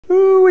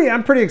Ooh,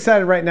 I'm pretty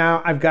excited right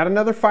now. I've got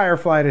another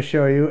Firefly to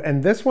show you,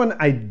 and this one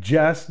I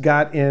just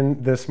got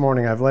in this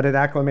morning. I've let it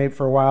acclimate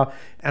for a while,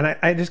 and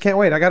I just can't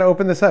wait. I gotta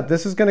open this up.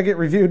 This is gonna get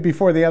reviewed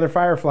before the other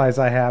Fireflies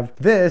I have.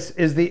 This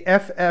is the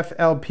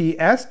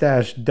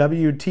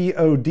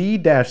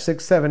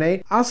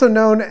FFLP-WTOD-678, also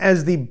known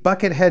as the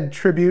Buckethead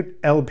Tribute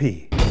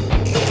LP.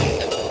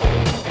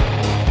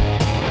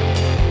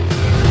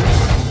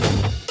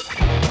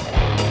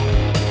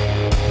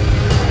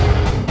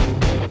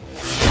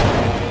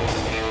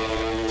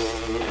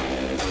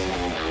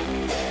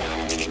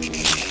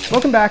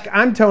 Welcome back,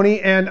 I'm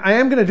Tony, and I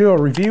am gonna do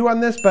a review on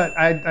this, but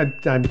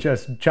I'm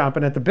just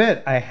chomping at the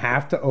bit. I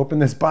have to open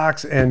this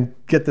box and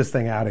get this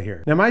thing out of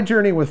here. Now, my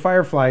journey with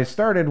Firefly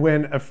started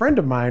when a friend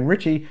of mine,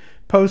 Richie,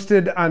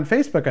 posted on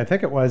Facebook, I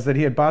think it was, that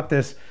he had bought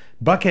this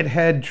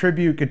Buckethead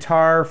Tribute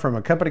guitar from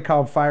a company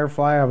called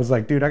Firefly. I was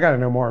like, dude, I gotta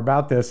know more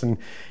about this. And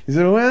he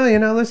said, well, you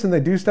know, listen, they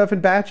do stuff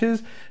in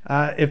batches.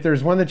 If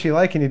there's one that you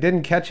like and you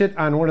didn't catch it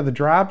on one of the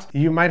drops,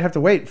 you might have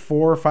to wait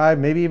 4 or 5,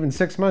 maybe even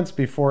 6 months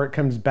before it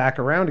comes back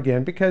around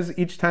again, because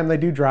each time they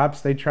do drops,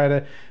 they try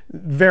to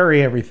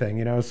vary everything,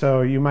 you know?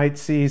 So you might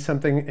see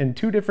something in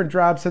 2 different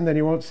drops and then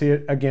you won't see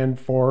it again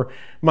for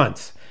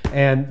months.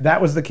 And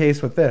that was the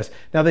case with this.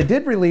 Now, they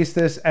did release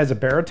this as a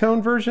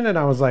baritone version, and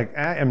I was like,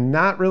 I am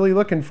not really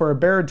looking for a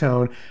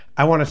baritone.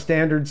 I want a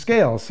standard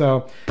scale.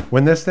 So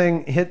when this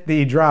thing hit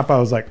the drop, I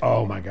was like,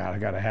 oh my God, I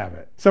gotta have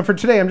it. So for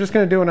today, I'm just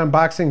gonna do an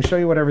unboxing, show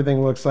you what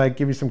everything looks like,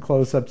 give you some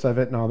close-ups of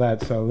it and all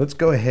that. So let's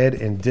go ahead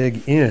and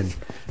dig in.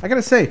 I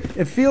gotta say,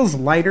 it feels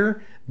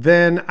lighter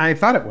than I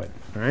thought it would,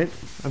 all right?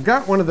 I've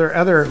got one of their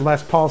other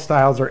Les Paul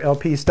styles or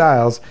LP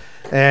styles,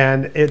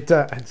 and it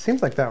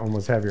seems like that one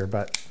was heavier,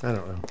 but I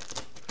don't know.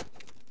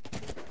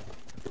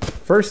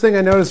 First thing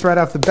I noticed right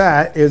off the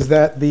bat is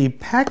that the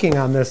packing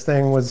on this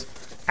thing was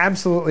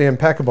absolutely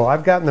impeccable.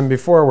 I've gotten them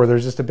before where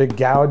there's just a big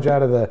gouge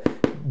out of the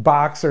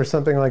box or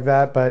something like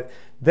that, but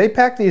they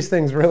pack these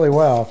things really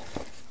well.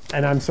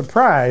 And I'm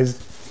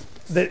surprised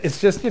that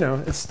it's just, you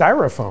know, it's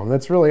styrofoam.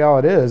 That's really all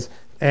it is.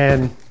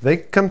 And they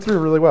come through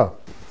really well.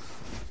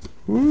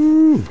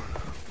 Ooh.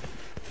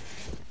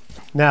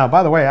 Now,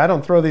 by the way, I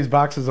don't throw these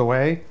boxes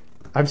away.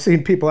 I've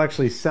seen people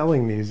actually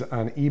selling these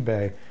on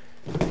eBay.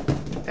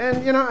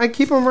 And, you know, I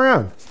keep them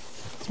around.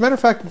 As a matter of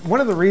fact,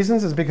 one of the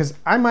reasons is because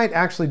I might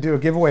actually do a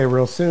giveaway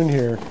real soon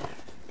here,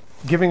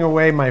 giving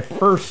away my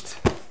first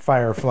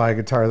Firefly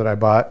guitar that I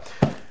bought,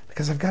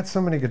 because I've got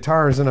so many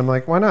guitars, and I'm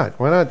like, why not?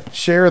 Why not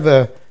share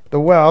the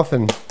wealth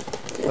and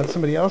let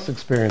somebody else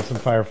experience some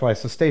Firefly?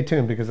 So stay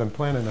tuned, because I'm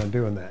planning on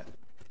doing that.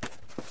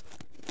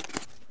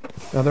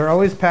 Now, they're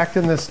always packed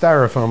in this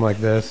styrofoam like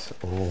this.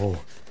 Oh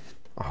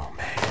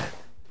man.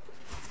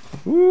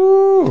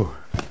 Woo!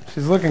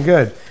 She's looking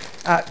good.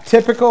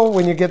 Typical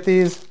when you get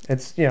these,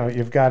 it's, you know,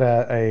 you've got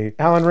a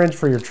Allen wrench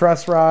for your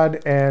truss rod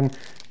and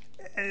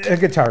a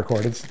guitar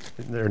cord.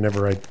 They're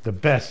never right, the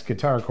best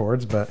guitar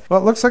cords, but,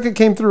 well, it looks like it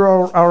came through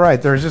all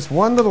right. There's just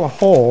one little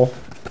hole.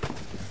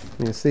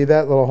 You see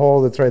that little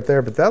hole that's right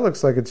there, but that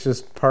looks like it's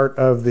just part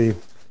of the,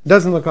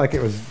 doesn't look like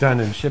it was done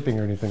in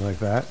shipping or anything like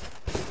that.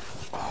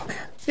 Oh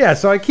man. Yeah,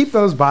 so I keep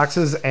those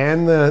boxes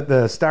and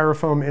the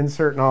styrofoam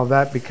insert and all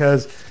that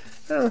because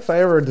if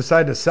I ever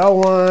decide to sell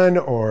one,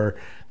 or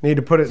need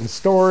to put it in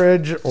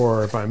storage,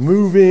 or if I'm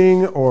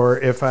moving, or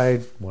if I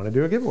want to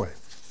do a giveaway,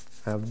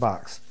 I have the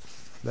box.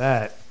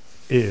 That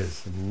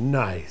is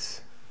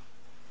nice.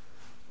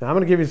 Now I'm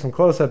going to give you some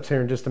close-ups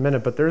here in just a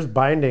minute, but there's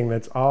binding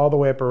that's all the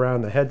way up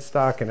around the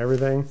headstock and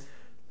everything.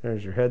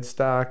 There's your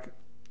headstock.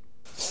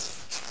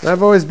 And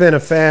I've always been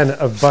a fan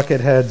of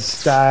Buckethead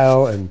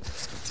style and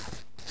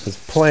his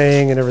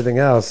playing and everything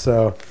else,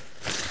 so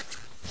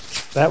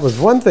that was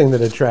one thing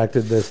that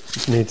attracted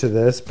me to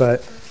this,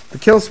 but the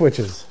kill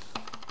switches.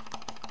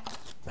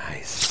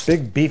 Nice,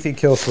 big beefy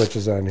kill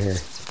switches on here.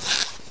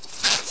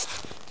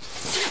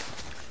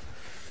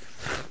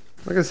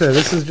 Like I said,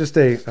 this is just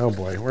oh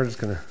boy, we're just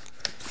gonna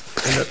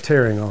end up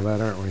tearing all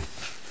that, aren't we?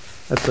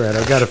 That's right,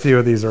 I've got a few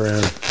of these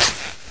around.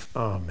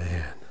 Oh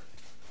man.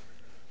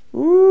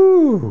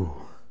 Ooh.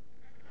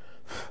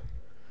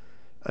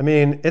 I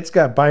mean, it's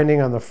got binding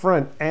on the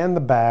front and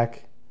the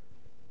back.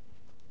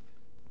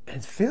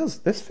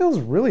 This feels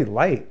really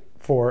light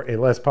for a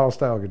Les Paul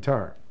style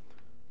guitar.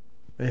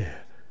 Man.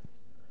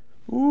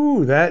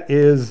 Ooh, that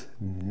is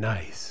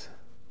nice.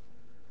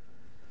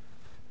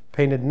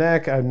 Painted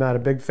neck. I'm not a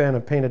big fan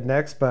of painted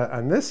necks, but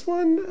on this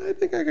one, I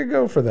think I could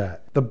go for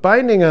that. The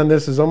binding on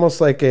this is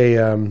almost like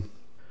it's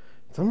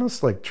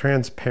almost like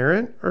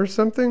transparent or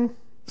something.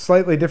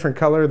 Slightly different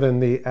color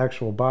than the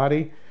actual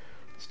body.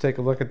 Let's take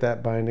a look at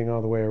that binding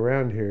all the way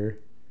around here.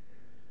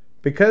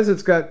 Because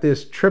it's got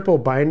this triple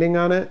binding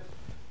on it,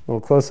 a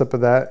little close up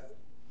of that.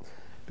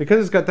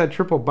 Because it's got that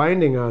triple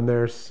binding on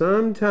there,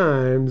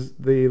 sometimes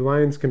the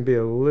lines can be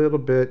a little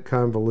bit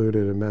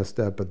convoluted and messed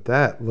up, but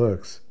that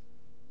looks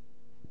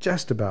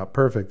just about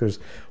perfect. There's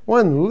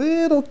one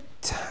little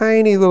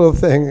tiny little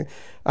thing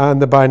on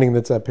the binding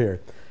that's up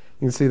here.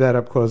 You can see that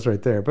up close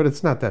right there, but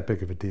it's not that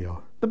big of a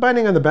deal. The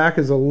binding on the back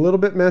is a little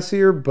bit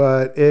messier,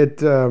 but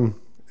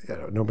you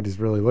know, nobody's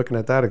really looking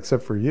at that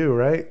except for you,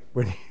 right?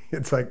 When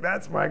it's like,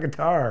 that's my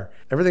guitar.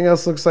 Everything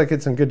else looks like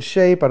it's in good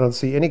shape. I don't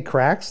see any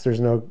cracks. There's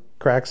no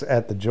cracks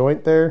at the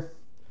joint there.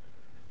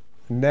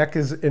 Neck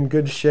is in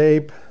good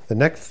shape. The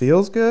neck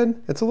feels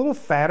good. It's a little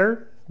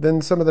fatter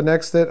than some of the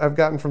necks that I've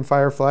gotten from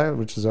Firefly,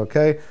 which is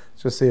okay.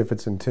 Let's just see if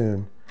it's in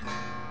tune.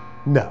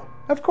 No,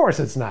 of course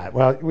it's not.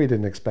 Well, we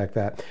didn't expect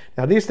that.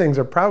 Now these things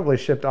are probably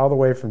shipped all the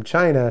way from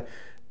China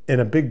in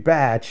a big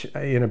batch,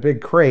 in a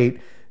big crate.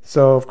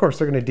 So of course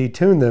they're going to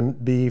detune them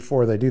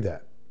before they do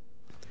that.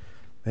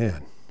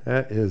 Man,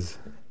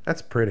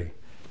 that's pretty.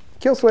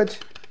 Kill switch,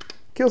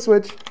 kill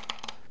switch.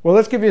 Well,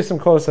 let's give you some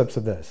close-ups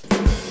of this.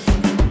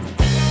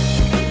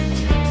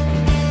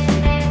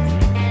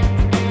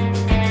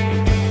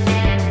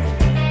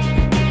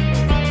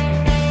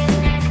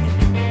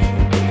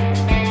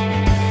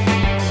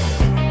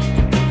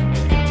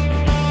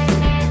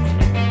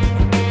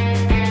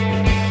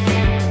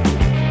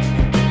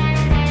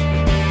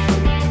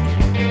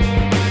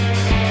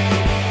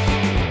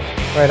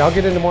 All right, I'll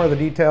get into more of the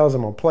details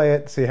and we'll play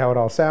it, see how it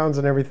all sounds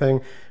and everything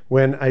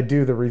when I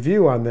do the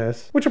review on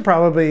this, which will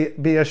probably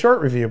be a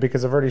short review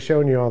because I've already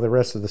shown you all the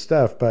rest of the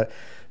stuff, but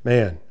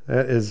man,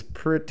 that is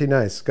pretty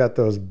nice. It's got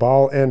those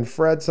ball end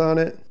frets on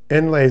it.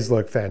 Inlays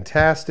look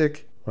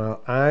fantastic.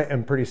 Well, I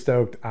am pretty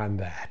stoked on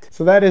that.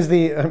 So that is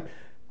the,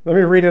 let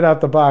me read it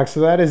out the box. So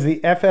that is the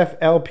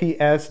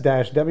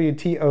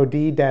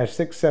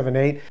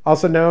FFLPS-WTOD-678,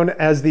 also known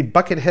as the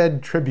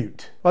Buckethead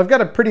Tribute. Well, I've got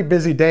a pretty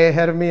busy day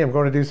ahead of me. I'm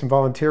going to do some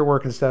volunteer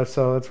work and stuff,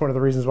 so that's one of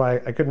the reasons why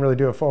I couldn't really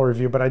do a full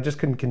review, but I just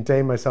couldn't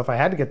contain myself. I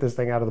had to get this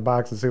thing out of the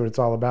box and see what it's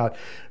all about.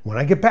 When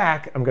I get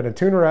back, I'm going to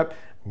tune her up,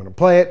 I'm going to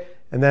play it,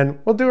 and then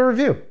we'll do a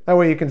review. That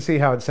way you can see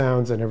how it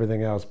sounds and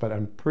everything else, but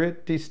I'm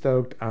pretty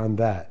stoked on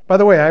that. By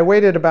the way, I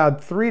waited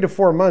about 3 to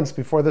 4 months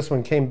before this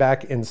one came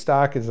back in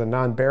stock as a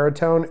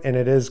non-baritone, and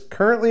it is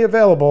currently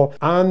available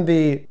on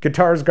the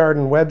Guitars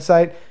Garden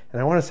website. And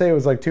I want to say it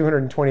was like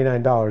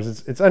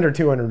 $229. It's under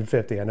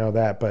 $250, I know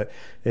that, but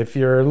if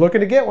you're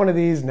looking to get one of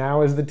these,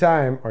 now is the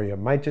time, or you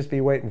might just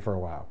be waiting for a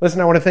while.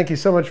 Listen, I want to thank you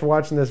so much for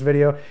watching this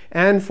video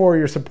and for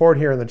your support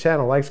here on the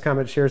channel. Likes,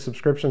 comments, shares,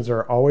 subscriptions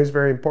are always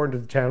very important to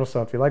the channel,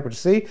 so if you like what you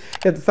see,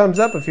 hit the thumbs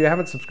up. If you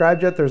haven't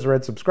subscribed yet, there's a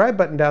red subscribe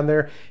button down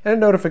there and a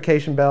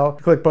notification bell.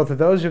 Click both of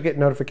those, you'll get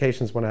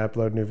notifications when I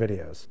upload new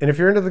videos. And if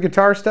you're into the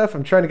guitar stuff,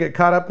 I'm trying to get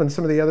caught up on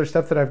some of the other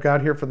stuff that I've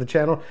got here for the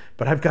channel,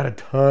 but I've got a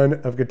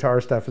ton of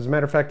guitar stuff. As a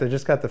matter of fact, I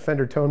just got the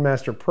Fender Tone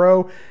Master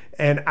Pro,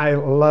 and I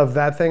love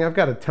that thing. I've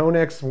got a Tone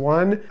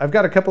X1. I've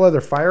got a couple other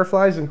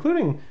Fireflies,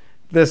 including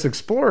this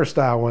Explorer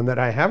style one that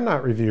I have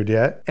not reviewed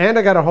yet. And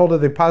I got a hold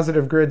of the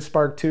Positive Grid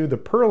Spark 2, the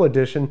Pearl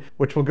Edition,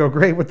 which will go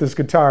great with this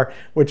guitar,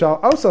 which I'll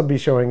also be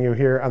showing you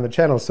here on the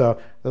channel,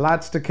 so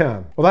lots to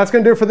come. Well, that's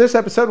gonna do it for this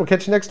episode. We'll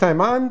catch you next time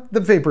on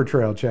the Vapor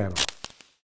Trail channel.